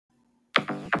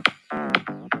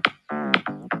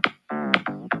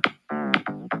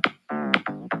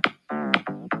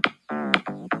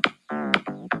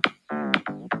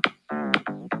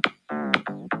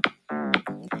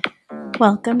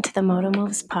Welcome to the Moto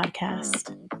Moves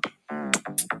podcast.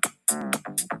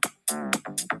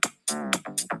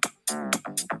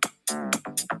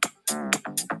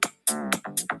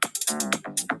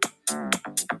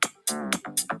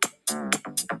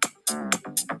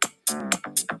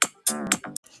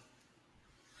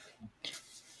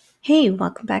 Hey,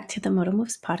 welcome back to the Moto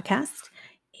Moves podcast.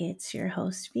 It's your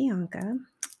host, Bianca.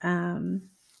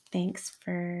 Thanks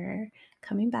for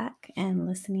coming back and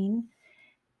listening.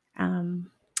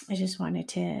 I just wanted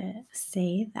to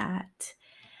say that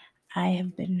I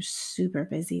have been super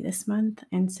busy this month,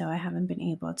 and so I haven't been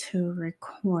able to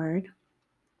record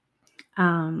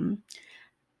any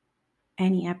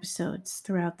episodes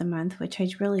throughout the month, which I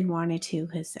really wanted to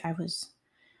because I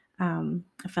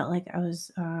felt like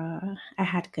I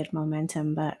had good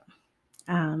momentum, but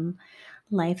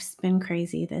life's been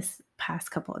crazy these past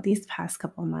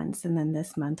couple months, and then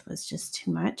this month was just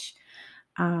too much.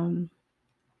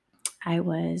 I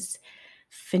was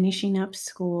finishing up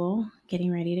school,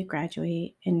 getting ready to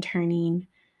graduate, interning,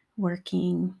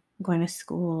 working, going to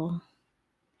school,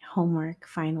 homework,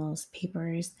 finals,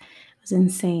 papers. It was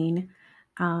insane.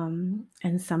 And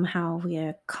somehow we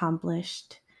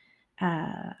accomplished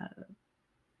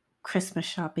Christmas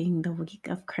shopping the week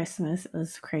of Christmas. It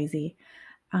was crazy.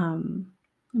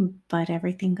 But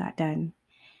everything got done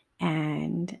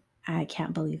and I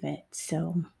can't believe it.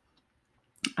 So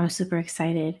I'm super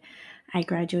excited. I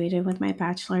graduated with my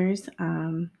bachelor's.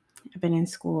 I've been in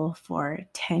school for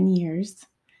 10 years.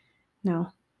 No,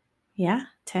 yeah,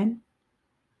 10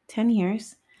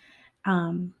 years.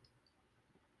 And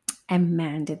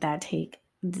man, did that take,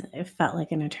 it felt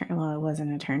like an eternity. Well, it was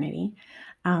an eternity.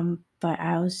 But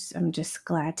I'm just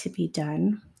glad to be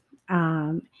done.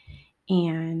 And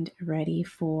ready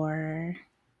for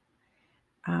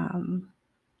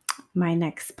my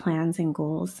next plans and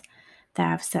goals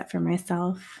that I've set for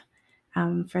myself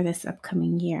for this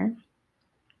upcoming year.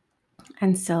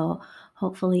 And so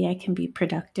hopefully I can be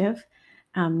productive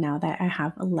now that I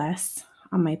have less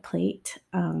on my plate,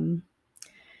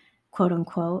 quote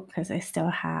unquote, because I still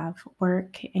have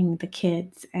work and the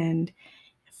kids. And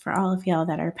for all of y'all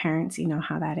that are parents, you know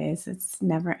how that is. It's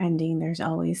never ending. There's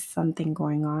always something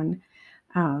going on.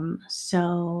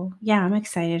 So yeah, I'm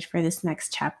excited for this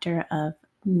next chapter of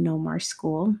No More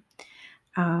School.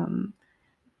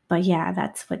 But yeah,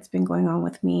 that's what's been going on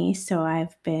with me. So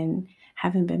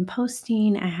haven't been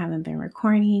posting, I haven't been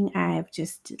recording. I've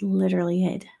just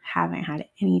literally haven't had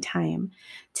any time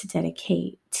to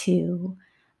dedicate to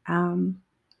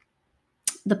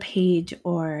the page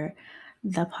or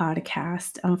the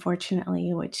podcast,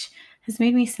 unfortunately, which has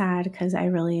made me sad because I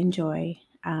really enjoy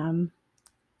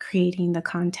creating the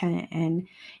content and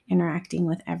interacting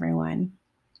with everyone.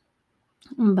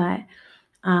 But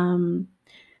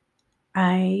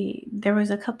there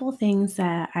was a couple things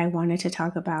that I wanted to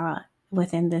talk about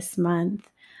within this month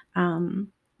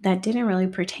that didn't really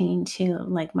pertain to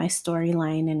like my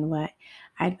storyline and what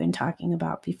I'd been talking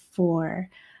about before.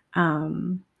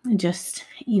 Just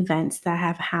events that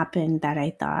have happened that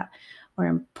I thought were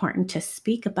important to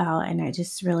speak about, and I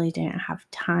just really didn't have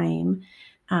time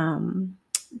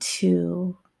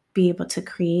to be able to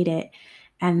create it.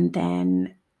 And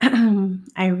then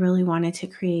I really wanted to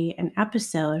create an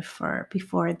episode for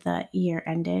before the year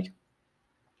ended.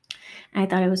 I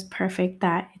thought it was perfect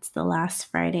that it's the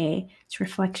last Friday. It's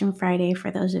Reflection Friday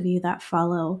for those of you that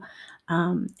follow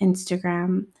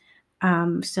Instagram.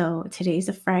 So today's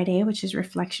a Friday, which is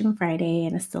Reflection Friday,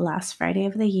 and it's the last Friday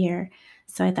of the year.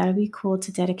 So I thought it'd be cool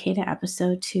to dedicate an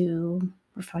episode to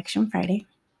Reflection Friday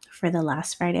for the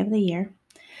last Friday of the year,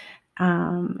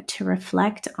 to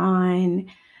reflect on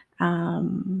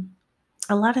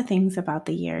a lot of things about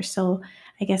the year. So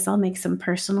I guess I'll make some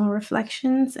personal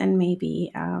reflections and maybe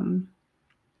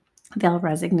they'll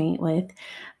resonate with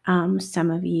some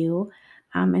of you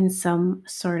in some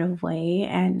sort of way.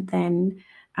 And then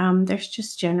there's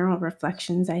just general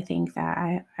reflections I think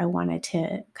that I wanted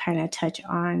to kind of touch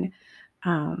on.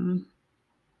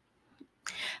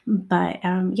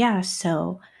 Yeah,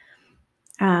 so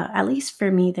at least for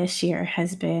me, this year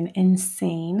has been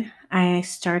insane. I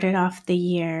started off the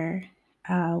year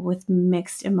with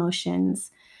mixed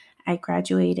emotions. I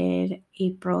graduated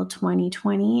April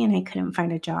 2020 and I couldn't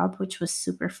find a job, which was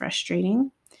super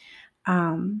frustrating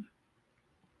as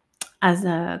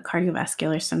a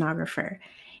cardiovascular sonographer.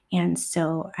 And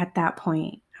so at that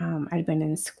point, I'd been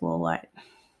in school,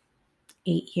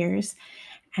 8 years?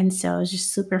 And so I was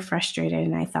just super frustrated.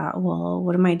 And I thought, well,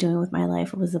 what am I doing with my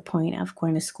life? What was the point of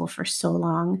going to school for so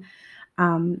long?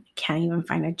 Can't even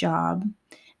find a job.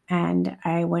 And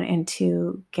I went in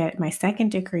to get my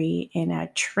second degree in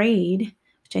a trade,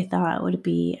 which I thought would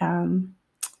be, I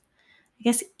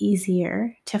guess,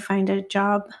 easier to find a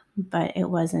job, but it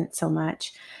wasn't so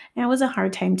much. And it was a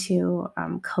hard time too,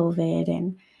 COVID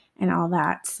and all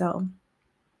that. So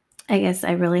I guess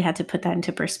I really had to put that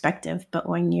into perspective. But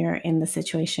when you're in the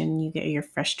situation, you're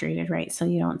frustrated, right? So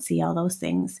you don't see all those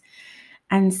things.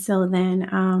 And so then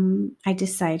I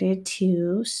decided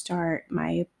to start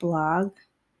my blog,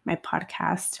 my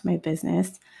podcast, my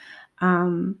business,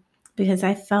 um, because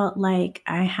I felt like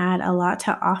I had a lot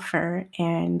to offer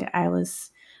and I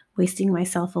was wasting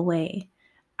myself away.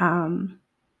 Um,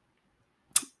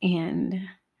 and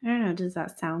I don't know, does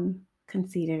that sound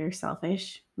conceited or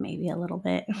selfish? Maybe a little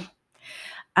bit.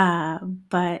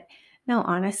 But no,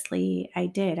 honestly, I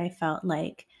did. I felt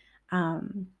like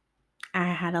um, I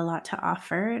had a lot to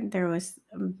offer. There was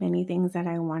many things that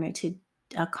I wanted to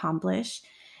accomplish,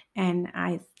 and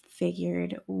I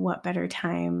figured what better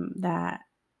time that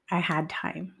I had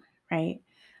time, right?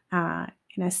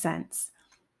 In a sense.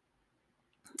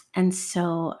 And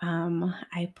so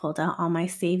I pulled out all my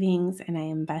savings and I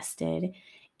invested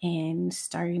in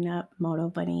starting up Moto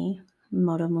Bunny,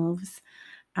 Moto Moves.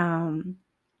 Um,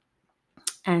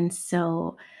 and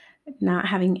so, not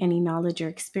having any knowledge or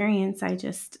experience, I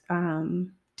just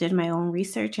did my own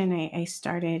research and I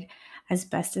started as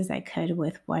best as I could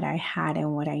with what I had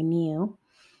and what I knew.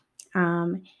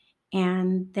 Um,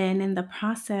 and then in the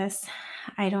process,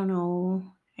 I don't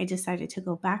know, I decided to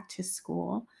go back to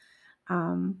school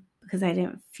because I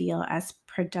didn't feel as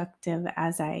productive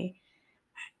as I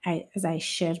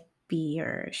should be,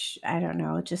 or I don't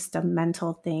know, just a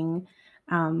mental thing.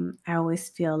 I always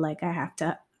feel like I have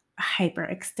to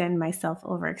hyperextend myself,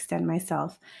 overextend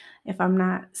myself. If I'm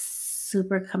not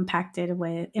super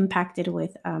impacted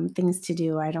with things to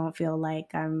do, I don't feel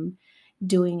like I'm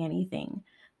doing anything.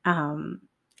 Um,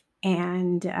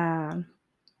 and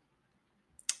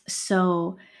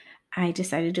so I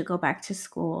decided to go back to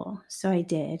school. So I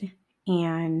did.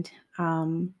 And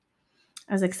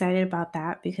I was excited about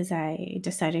that because I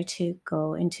decided to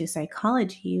go into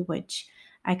psychology, which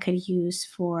I could use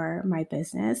for my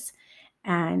business.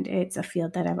 And it's a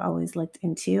field that I've always looked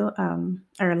into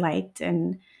or liked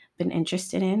and been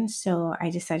interested in. So I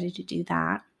decided to do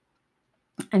that.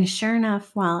 And sure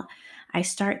enough, while I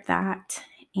start that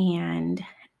and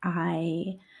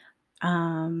I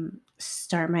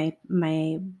start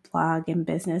my blog and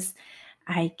business,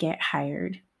 I get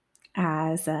hired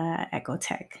as a eco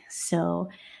tech. So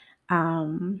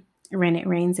when it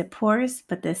rains, it pours,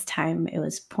 but this time it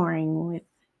was pouring with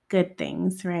good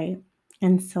things, right?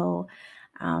 And so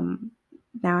um,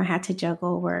 now I had to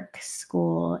juggle work,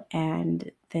 school,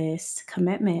 and this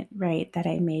commitment, right, that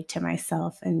I made to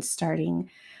myself and starting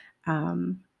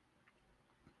um,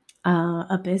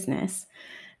 a business.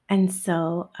 And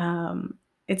so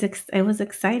it was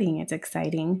exciting. It's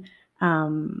exciting.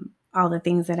 All the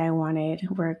things that I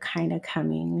wanted were kind of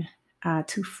coming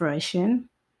to fruition.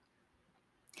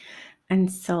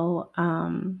 And so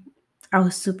I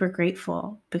was super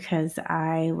grateful because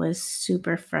I was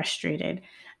super frustrated.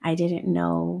 I didn't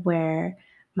know where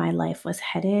my life was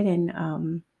headed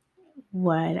and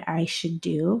what I should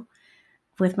do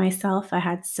with myself. I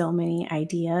had so many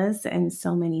ideas and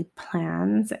so many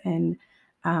plans, and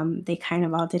they kind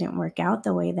of all didn't work out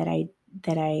the way that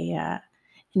I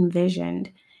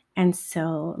envisioned. And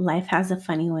so life has a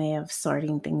funny way of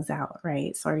sorting things out,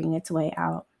 right? Sorting its way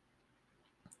out.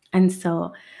 And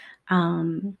so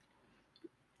um,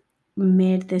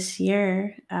 mid this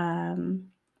year, I'm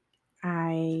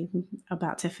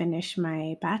about to finish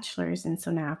my bachelor's, and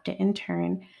so now I have to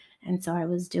intern. And so I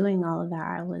was doing all of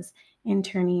that. I was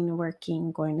interning,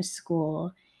 working, going to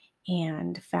school,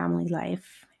 and family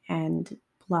life, and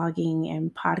blogging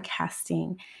and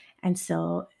podcasting. And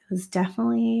so it was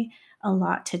definitely a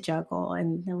lot to juggle.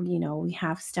 And, we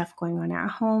have stuff going on at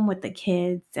home with the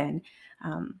kids,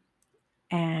 um,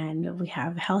 and we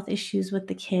have health issues with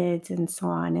the kids and so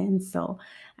on. And so,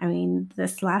 I mean,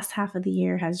 this last half of the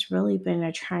year has really been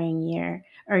a trying year,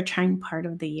 or a trying part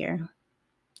of the year,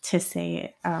 to say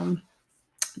it,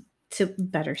 to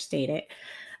better state it.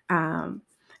 Um,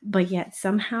 but yet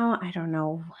somehow, I don't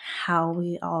know how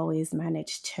we always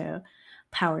manage to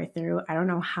power through. I don't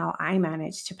know how I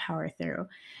managed to power through.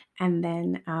 And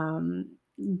then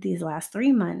these last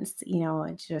 3 months,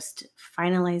 just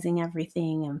finalizing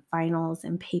everything and finals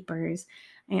and papers.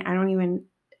 And I don't even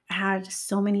had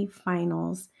so many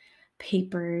finals,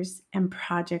 papers, and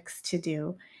projects to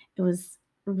do. It was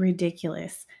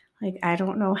ridiculous. Like, I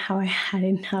don't know how I had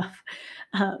enough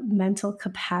mental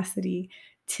capacity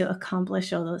to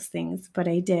accomplish all those things, but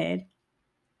I did.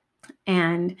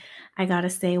 And I gotta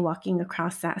say, walking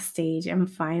across that stage and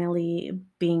finally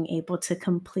being able to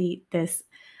complete this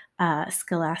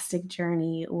scholastic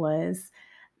journey was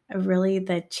really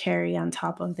the cherry on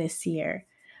top of this year.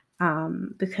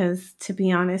 Because to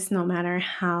be honest, no matter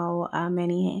how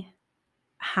many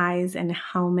highs and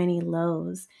how many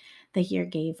lows the year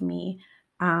gave me,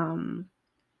 um,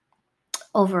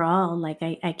 overall, like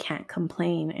I can't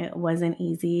complain. It wasn't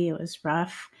easy, it was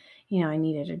rough. I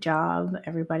needed a job.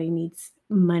 Everybody needs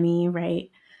money, right?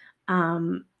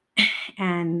 Um,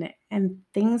 and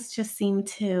things just seem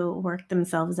to work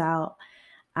themselves out.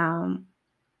 Um,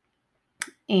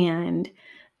 and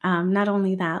Not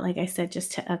only that, like I said,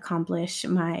 just to accomplish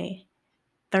my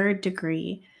third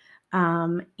degree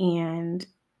and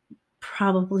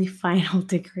probably final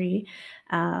degree,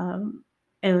 um,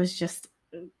 it was just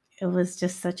it was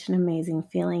just such an amazing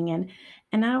feeling. And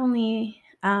not only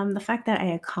the fact that I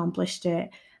accomplished it,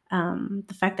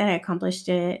 the fact that I accomplished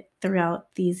it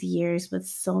throughout these years with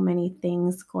so many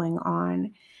things going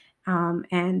on,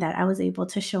 and that I was able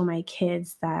to show my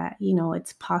kids that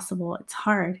it's possible. It's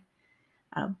hard.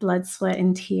 Blood, sweat,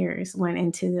 and tears went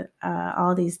into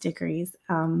all these degrees,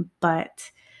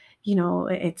 but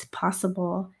it's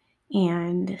possible.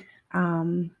 And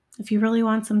if you really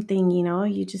want something,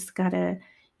 you just gotta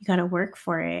work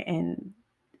for it. And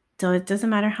so it doesn't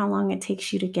matter how long it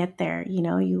takes you to get there.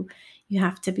 You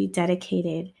have to be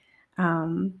dedicated,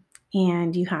 um,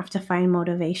 and you have to find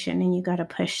motivation, and you got to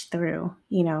push through.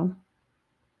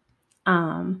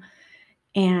 Um,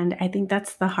 and I think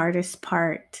that's the hardest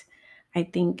part. I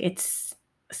think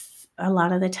a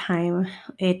lot of the time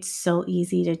it's so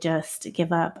easy to just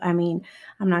give up. I mean,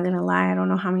 I'm not going to lie. I don't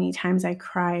know how many times I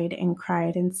cried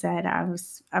and said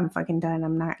I'm fucking done.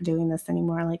 I'm not doing this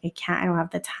anymore. Like I can't. I don't have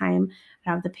the time. I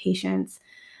don't have the patience.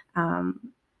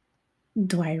 Um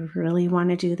do I really want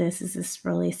to do this? Is this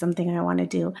really something I want to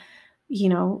do?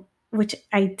 Which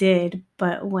I did,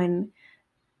 but when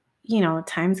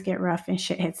times get rough and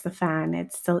shit hits the fan,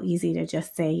 it's so easy to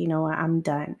just say, you know what, I'm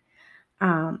done.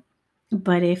 Um,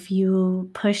 but if you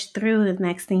push through, the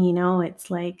next thing you know,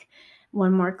 it's like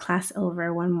one more class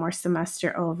over, one more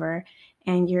semester over,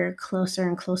 and you're closer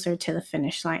and closer to the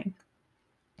finish line.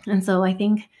 And so I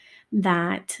think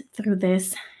that through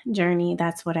this journey,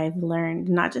 that's what I've learned,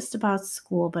 not just about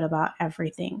school, but about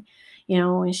everything.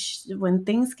 When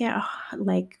things get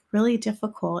like really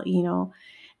difficult,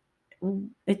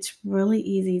 it's really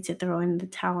easy to throw in the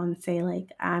towel and say, like,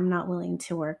 I'm not willing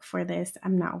to work for this.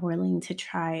 I'm not willing to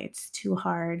try. It's too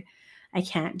hard. I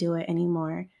can't do it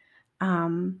anymore.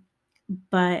 Um,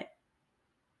 but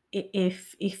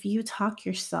if you talk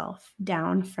yourself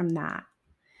down from that,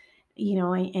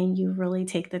 and you really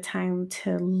take the time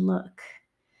to look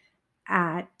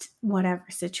at whatever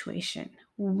situation,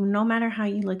 no matter how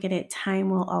you look at it, time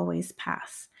will always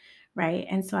pass, right?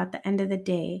 And so at the end of the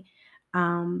day,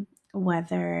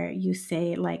 whether you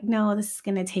say, like, no, this is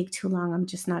going to take too long, I'm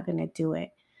just not going to do it.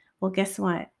 Well, guess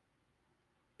what?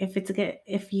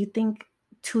 If you think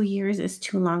 2 years is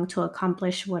too long to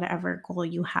accomplish whatever goal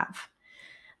you have,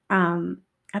 um,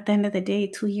 at the end of the day,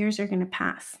 2 years are going to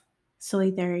pass. So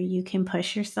either you can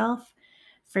push yourself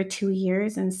for 2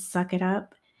 years and suck it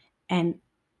up and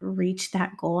reach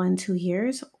that goal in 2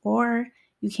 years, or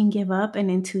you can give up and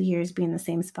in 2 years be in the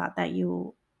same spot that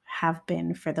you have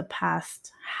been for the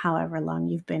past however long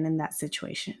you've been in that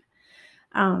situation.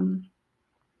 Um,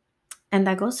 and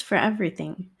that goes for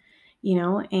everything,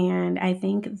 and I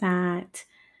think that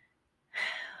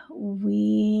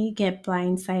we get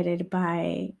blindsided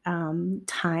by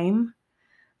time,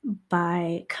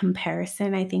 by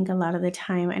comparison. I think a lot of the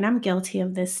time, and I'm guilty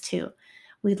of this too,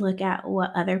 we look at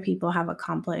what other people have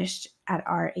accomplished at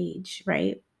our age,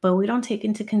 right? But we don't take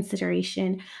into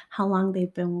consideration how long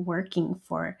they've been working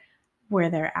for where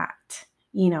they're at,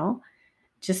 you know?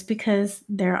 Just because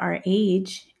they're our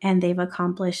age and they've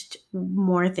accomplished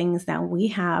more things than we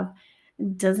have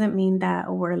doesn't mean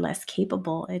that we're less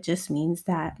capable. It just means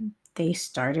that they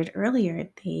started earlier.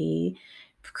 They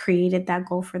created that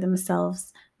goal for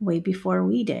themselves way before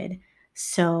we did.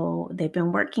 So they've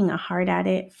been working hard at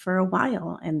it for a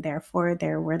while, and therefore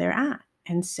they're where they're at.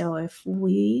 And so if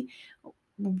we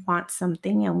want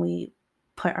something and we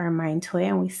put our mind to it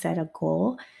and we set a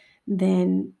goal,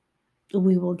 then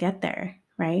we will get there,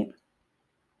 right?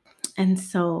 And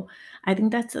so I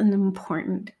think that's an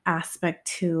important aspect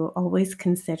to always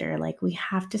consider. Like, we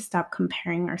have to stop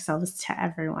comparing ourselves to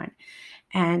everyone.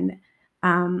 And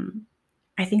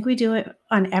I think we do it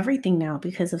on everything now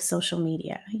because of social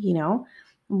media.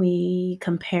 We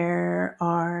compare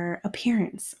our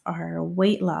appearance, our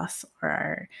weight loss, or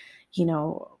our, you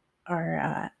know,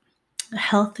 our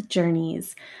health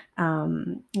journeys.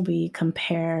 We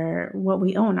compare what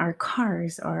we own, our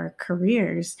cars, our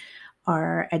careers,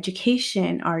 our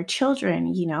education, our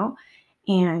children,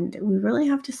 and we really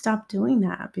have to stop doing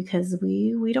that because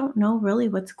we don't know really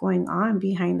what's going on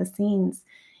behind the scenes,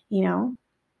 you know,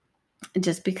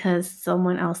 just because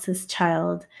someone else's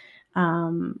child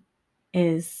um,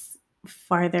 is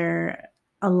farther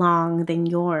along than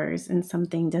yours in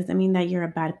something doesn't mean that you're a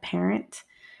bad parent,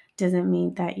 doesn't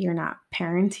mean that you're not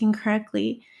parenting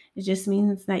correctly. It just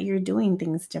means that you're doing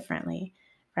things differently,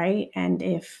 right? And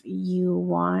if you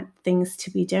want things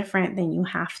to be different, then you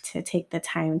have to take the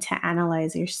time to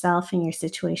analyze yourself and your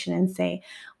situation and say,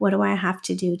 what do I have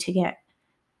to do to get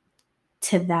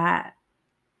to that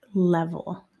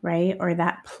level, right? Or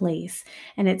that place.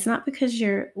 And it's not because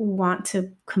you want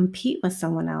to compete with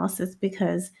someone else, it's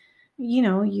because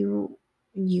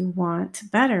you want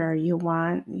better, you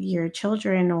want your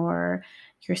children or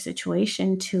your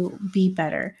situation to be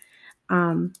better.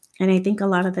 And I think a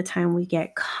lot of the time we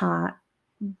get caught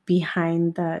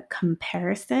behind the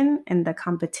comparison and the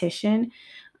competition,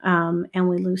 and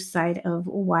we lose sight of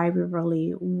why we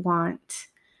really want,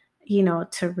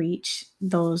 to reach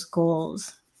those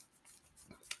goals.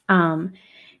 Um,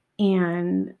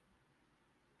 and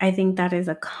I think that is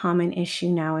a common issue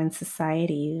now in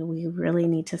society. We really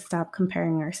need to stop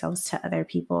comparing ourselves to other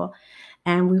people.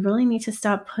 And we really need to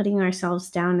stop putting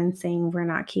ourselves down and saying we're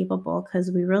not capable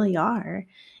because we really are.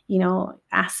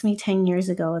 Ask me 10 years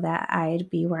ago that I'd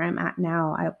be where I'm at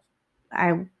now.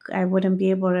 I wouldn't be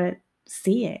able to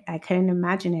see it. I couldn't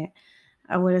imagine it.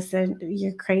 I would have said,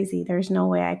 "You're crazy. There's no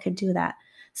way I could do that,"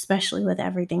 especially with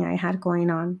everything I had going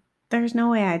on. There's no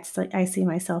way I see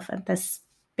myself at this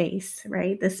space,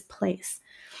 right? This place.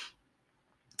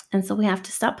 And so we have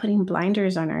to stop putting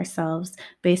blinders on ourselves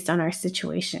based on our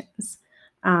situations.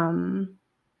 Um,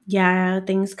 yeah,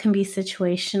 things can be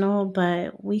situational,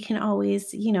 but we can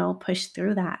always, push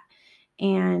through that.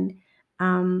 And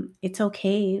it's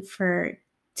okay for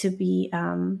to be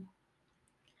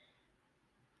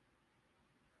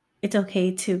it's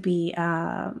okay to be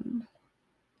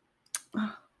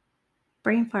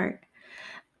brain fart.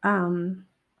 Um,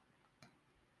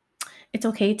 it's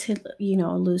okay to,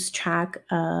 lose track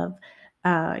of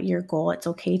your goal. It's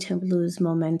okay to lose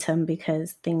momentum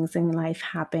because things in life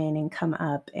happen and come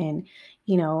up, and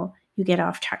you get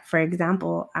off track. For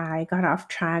example, I got off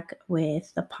track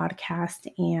with the podcast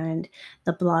and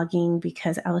the blogging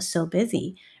because I was so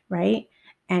busy, right?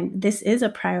 And this is a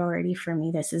priority for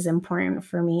me. This is important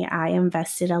for me. I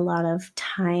invested a lot of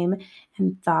time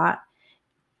and thought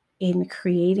in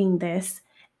creating this.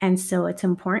 And so it's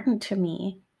important to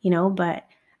me, but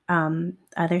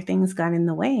other things got in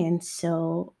the way. And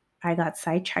so I got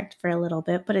sidetracked for a little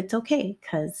bit, but it's okay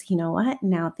because you know what?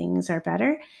 Now things are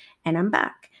better and I'm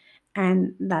back.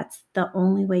 And that's the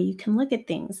only way you can look at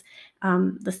things.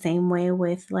 The same way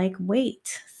with like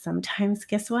weight. Sometimes,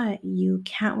 guess what? You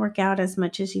can't work out as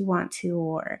much as you want to,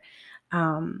 or,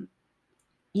 um,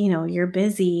 you're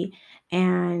busy,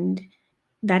 and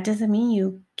that doesn't mean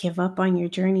you give up on your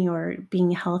journey or being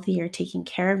healthy or taking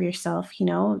care of yourself.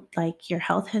 Like your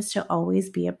health has to always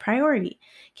be a priority.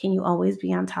 Can you always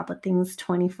be on top of things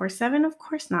 24/7? Of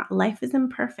course not. Life is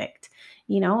imperfect,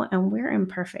 and we're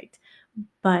imperfect.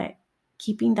 But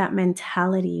keeping that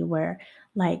mentality where,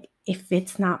 like, if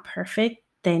it's not perfect,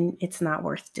 then it's not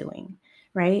worth doing,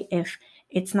 right? If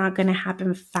it's not going to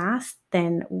happen fast,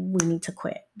 then we need to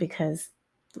quit because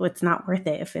it's not worth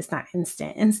it if it's not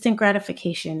instant. Instant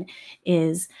gratification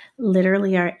is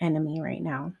literally our enemy right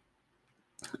now.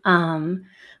 Um,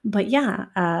 but yeah,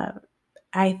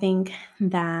 I think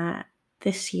that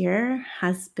this year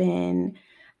has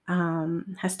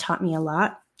taught me a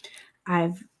lot.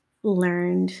 I've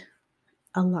learned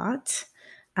a lot.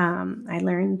 I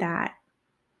learned that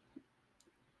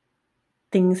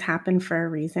things happen for a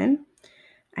reason.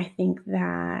 I think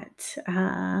that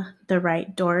the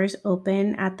right doors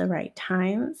open at the right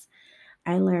times.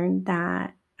 I learned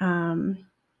that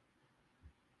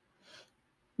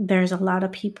there's a lot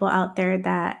of people out there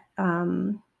that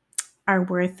are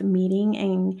worth meeting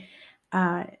and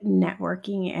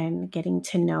networking and getting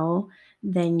to know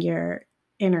than your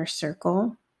inner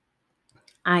circle.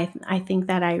 I think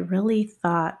that I really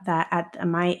thought that at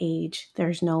my age,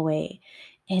 there's no way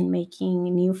in making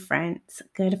new friends,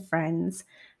 good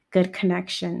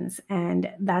connections.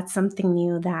 And that's something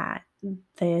new that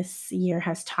this year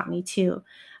has taught me too.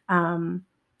 Um,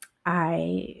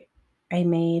 I I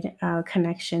made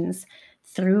connections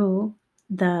through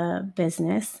the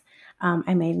business.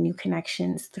 I made new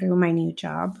connections through my new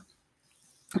job,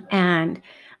 and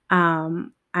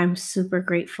I'm super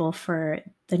grateful for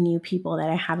the new people that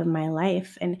I have in my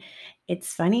life. And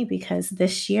it's funny because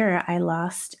this year I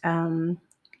lost a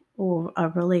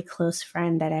really close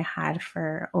friend that I had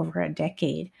for over a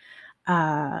decade.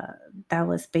 Uh, that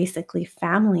was basically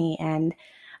family. And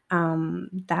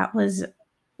that was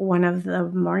one of the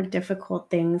more difficult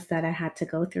things that I had to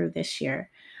go through this year.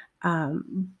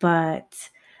 But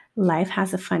life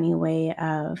has a funny way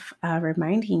of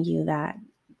reminding you that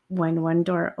when one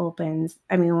door opens,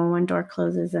 I mean, when one door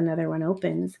closes, another one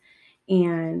opens.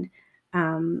 And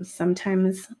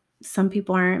sometimes some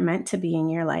people aren't meant to be in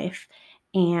your life.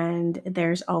 And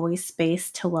there's always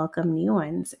space to welcome new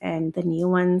ones. And the new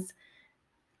ones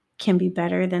can be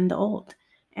better than the old.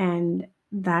 And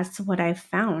that's what I've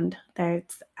found.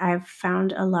 I've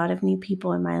found a lot of new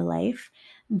people in my life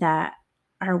that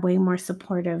are way more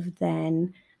supportive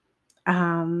than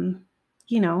um,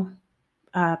 you know,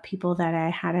 people that I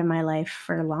had in my life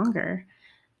for longer.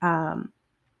 Um,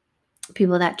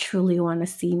 People that truly want to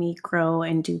see me grow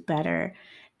and do better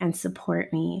and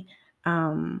support me.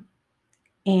 Um,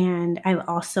 and I've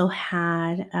also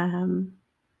had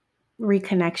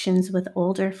reconnections with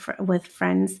with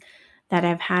friends that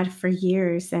I've had for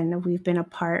years, and we've been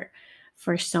apart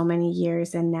for so many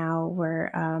years, and now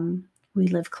we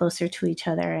live closer to each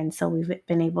other, and so we've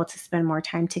been able to spend more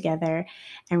time together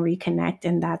and reconnect,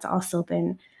 and that's also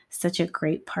been such a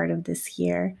great part of this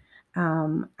year.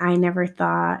 I never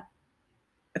thought,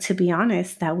 to be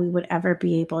honest, that we would ever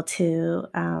be able to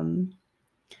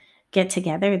get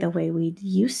together the way we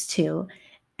used to,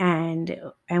 and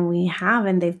we have,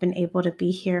 and they've been able to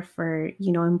be here for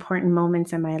important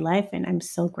moments in my life, and I'm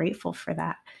so grateful for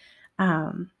that.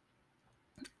 um,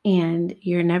 and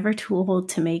you're never too old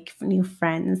to make new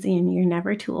friends, and you're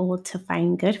never too old to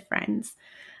find good friends.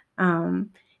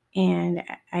 um, and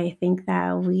I think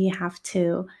that we have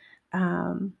to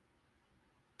um,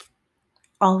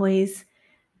 always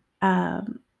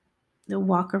um,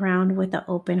 walk around with an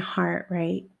open heart,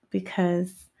 right?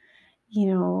 Because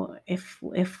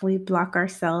if we block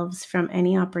ourselves from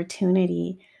any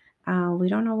opportunity, we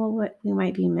don't know what we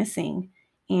might be missing.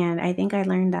 And I think I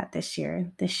learned that this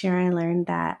year. This year, I learned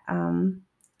that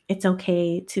it's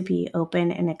okay to be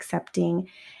open and accepting,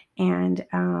 and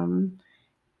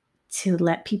to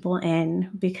let people in,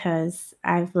 because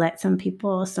I've let some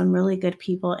really good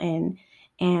people in,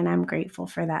 and I'm grateful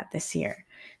for that this year.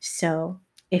 So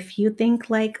if you think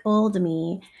like old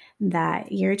me,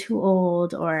 that you're too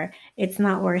old or it's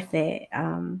not worth it,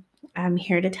 I'm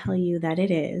here to tell you that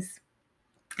it is,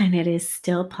 and it is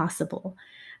still possible.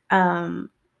 Um,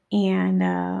 and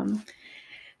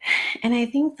and I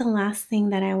think the last thing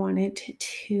that I wanted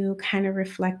to kind of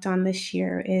reflect on this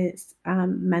year is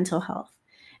mental health.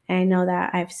 And I know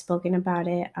that I've spoken about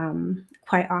it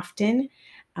quite often.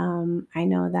 I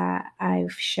know that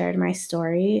I've shared my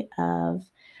story of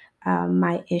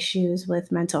my issues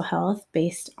with mental health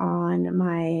based on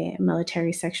my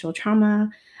military sexual trauma,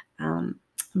 um,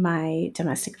 my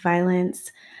domestic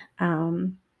violence.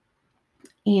 Um,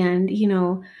 and,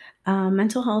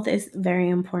 mental health is very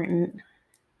important.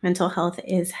 Mental health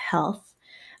is health.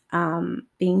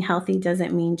 Being healthy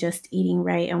doesn't mean just eating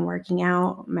right and working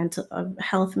out. Mental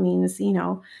health means,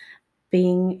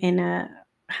 being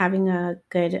having a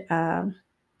good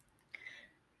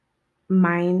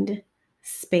mind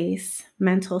space,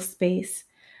 mental space,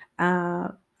 uh,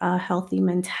 a healthy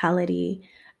mentality.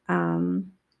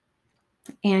 Um,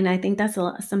 and I think that's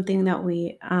something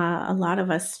that a lot of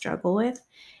us struggle with.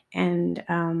 And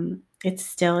it's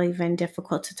still even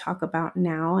difficult to talk about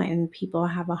now. And people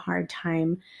have a hard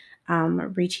time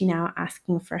reaching out,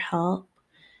 asking for help.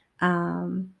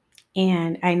 Um,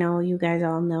 and I know you guys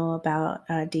all know about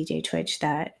DJ Twitch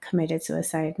that committed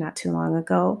suicide not too long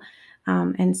ago.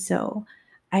 And so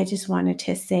I just wanted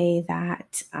to say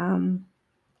that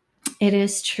it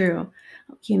is true,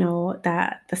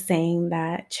 that the saying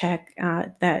that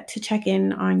to check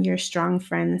in on your strong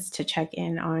friends, to check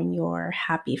in on your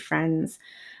happy friends.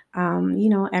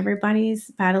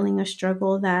 Everybody's battling a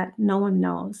struggle that no one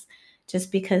knows. Just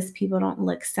because people don't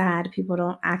look sad, people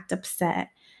don't act upset,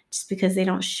 just because they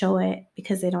don't show it,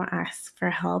 because they don't ask for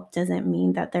help, doesn't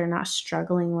mean that they're not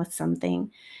struggling with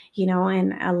something.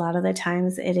 And a lot of the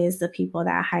times it is the people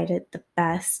that hide it the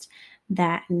best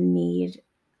that need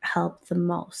help the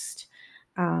most.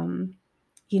 Um,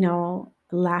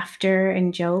 Laughter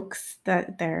and jokes,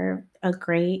 that they're a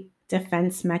great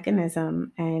defense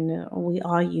mechanism, and we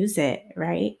all use it,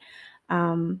 right?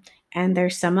 Um, and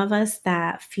there's some of us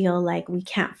that feel like we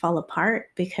can't fall apart,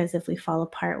 because if we fall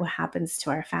apart, what happens to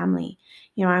our family?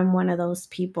 I'm one of those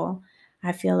people.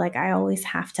 I feel like I always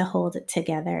have to hold it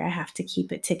together. I have to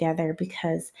keep it together,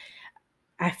 because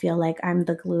I feel like I'm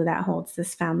the glue that holds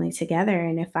this family together.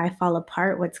 And if I fall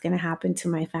apart, what's going to happen to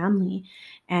my family?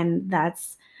 And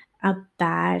that's a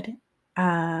bad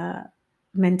uh,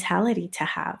 mentality to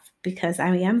have, because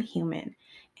I am human.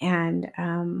 And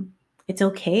it's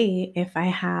okay if I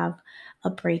have a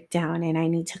breakdown and I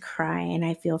need to cry and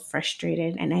I feel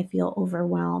frustrated and I feel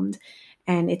overwhelmed.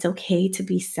 And it's okay to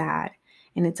be sad.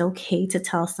 And it's okay to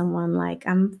tell someone, like,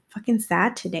 I'm fucking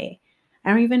sad today. I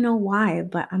don't even know why,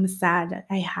 but I'm sad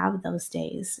I have those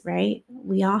days, right?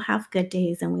 We all have good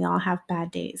days and we all have bad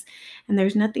days. And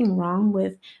there's nothing wrong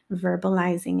with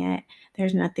verbalizing it.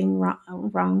 There's nothing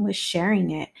wrong with sharing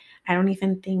it. I don't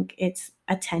even think it's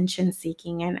attention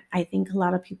seeking. And I think a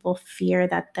lot of people fear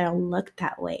that they'll look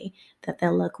that way, that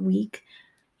they'll look weak,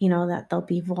 that they'll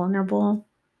be vulnerable,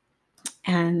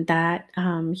 and that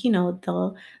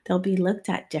they'll be looked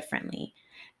at differently.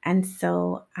 And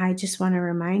so I just want to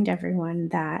remind everyone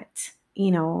that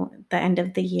the end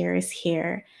of the year is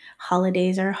here.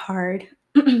 Holidays are hard.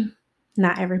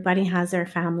 Not everybody has their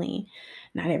family.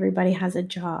 Not everybody has a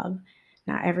job.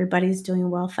 Not everybody's doing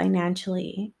well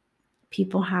financially.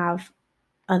 People have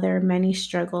other many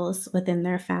struggles within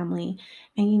their family.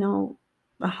 And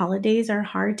the holidays are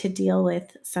hard to deal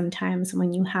with sometimes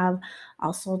when you have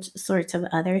all sorts of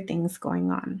other things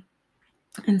going on.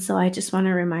 And so I just want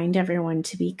to remind everyone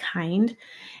to be kind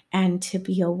and to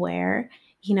be aware,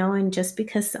 and just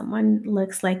because someone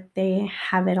looks like they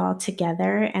have it all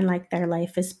together and like their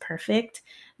life is perfect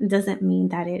doesn't mean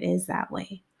that it is that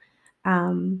way.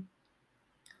 Um,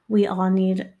 we all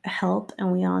need help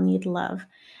and we all need love.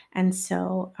 And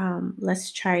so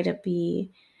let's try to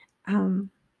be um,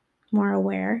 more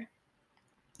aware,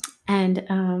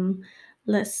 and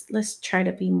let's try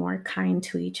to be more kind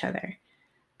to each other.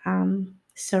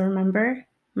 So remember,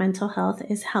 mental health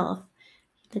is health.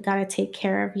 You got to take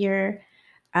care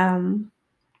um,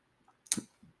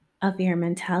 of your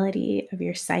mentality, of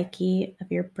your psyche,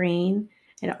 of your brain.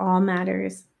 It all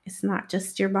matters. It's not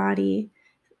just your body.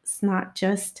 It's not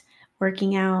just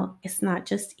working out. It's not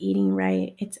just eating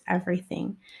right. It's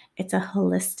everything. It's a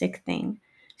holistic thing.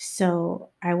 So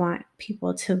I want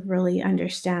people to really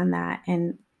understand that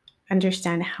and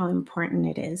understand how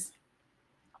important it is.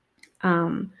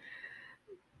 Um,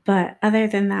 but other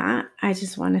than that, I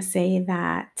just want to say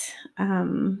that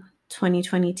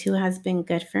 2022 has been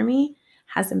good for me,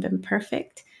 hasn't been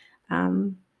perfect.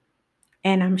 Um,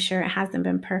 and I'm sure it hasn't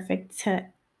been perfect to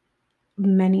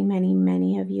many, many,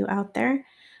 many of you out there.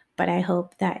 But I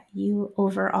hope that you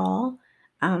overall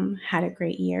had a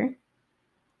great year.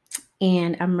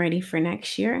 And I'm ready for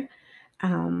next year.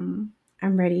 Um,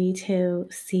 I'm ready to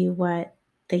see what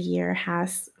the year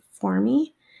has for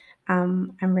me.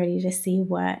 I'm ready to see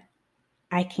what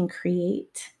I can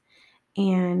create.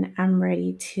 And I'm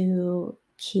ready to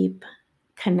keep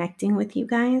connecting with you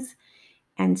guys.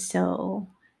 And so,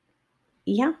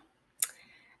 yeah,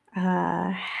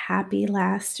 happy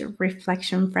last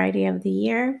Reflection Friday of the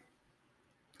year.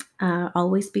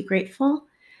 Always be grateful.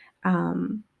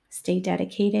 Stay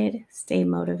dedicated, stay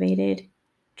motivated,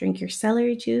 drink your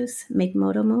celery juice, make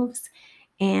moto moves,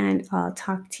 and I'll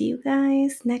talk to you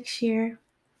guys next year.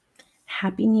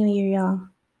 Happy New Year, y'all.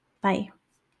 Bye.